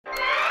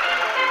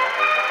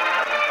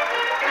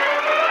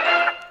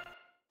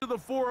the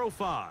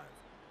 405.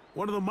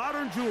 One of the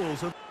modern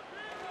jewels of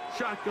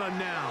shotgun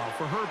now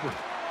for Herbert.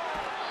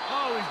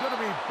 Oh, he's going to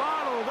be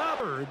bottled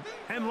up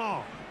and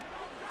long.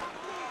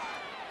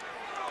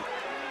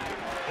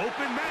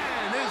 Open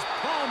man is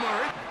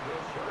Palmer.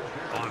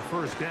 On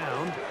first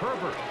down,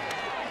 Herbert.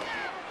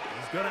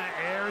 He's going to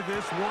air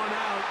this one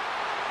out.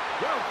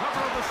 Well,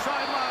 cover on the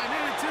sideline,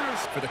 and it's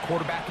intercepted. For the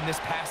quarterback in this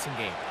passing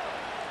game.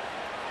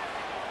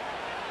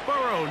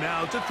 Burrow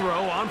now to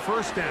throw on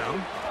first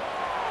down.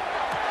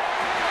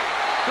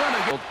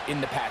 Gonna go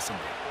in the passing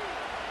game.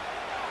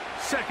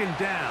 Second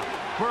down,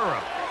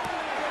 Burrow.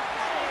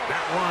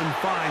 That one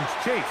finds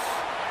Chase.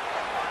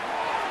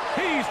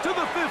 He's to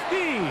the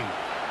 15.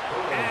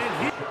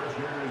 And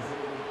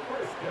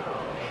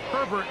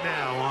Herbert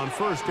now on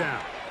first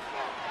down.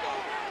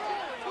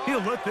 He'll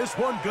let this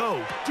one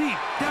go deep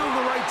down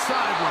the right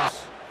side.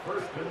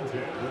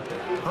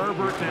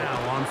 Herbert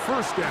now on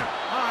first down.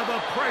 The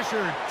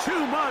pressure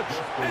too much,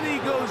 and he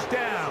goes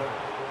down.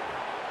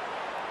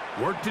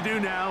 Work to do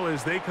now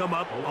as they come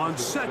up on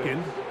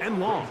second and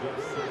long.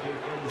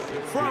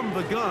 From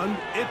the gun,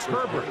 it's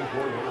Herbert.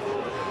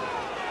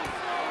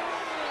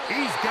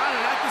 He's got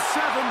it at the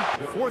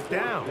 7. Fourth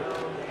down.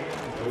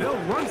 They'll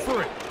run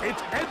for it.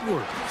 It's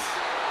Edwards.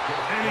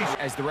 And he's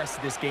as the rest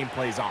of this game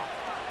plays on.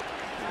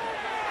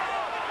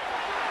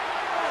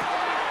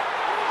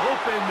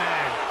 Open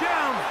man,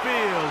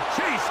 downfield.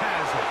 Chase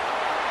has it.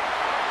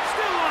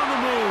 Still on the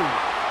move.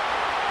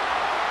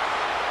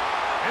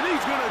 And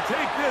he's going to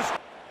take this.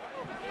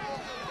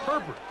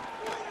 Herbert.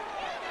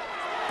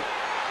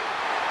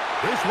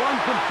 This one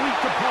complete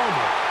to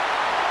Palmer.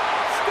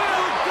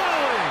 Still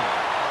going.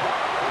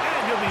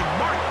 And he'll be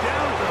marked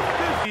down to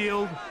the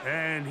field.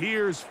 And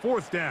here's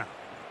fourth down.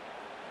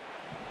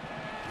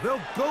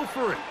 They'll go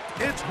for it.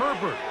 It's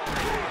Herbert.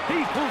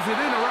 He pulls it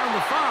in around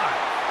the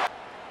 5.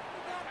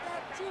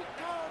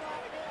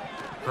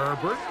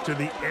 Herbert to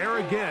the air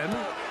again.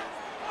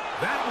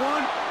 That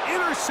one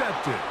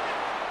intercepted.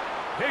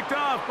 Picked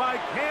off by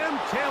Cam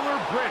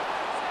Taylor-Britt.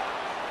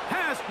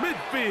 Past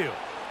midfield.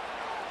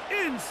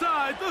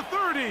 Inside the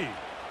 30.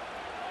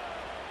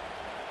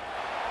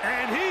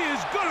 And he is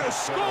going to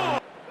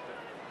score.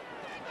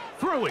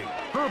 Throwing,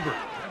 Herbert.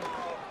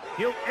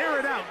 He'll air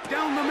it out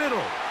down the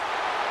middle.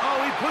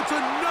 Oh, he puts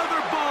another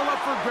ball up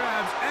for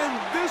grabs, and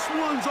this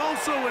one's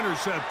also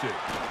intercepted.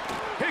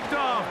 Picked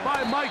off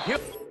by Mike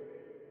Hill.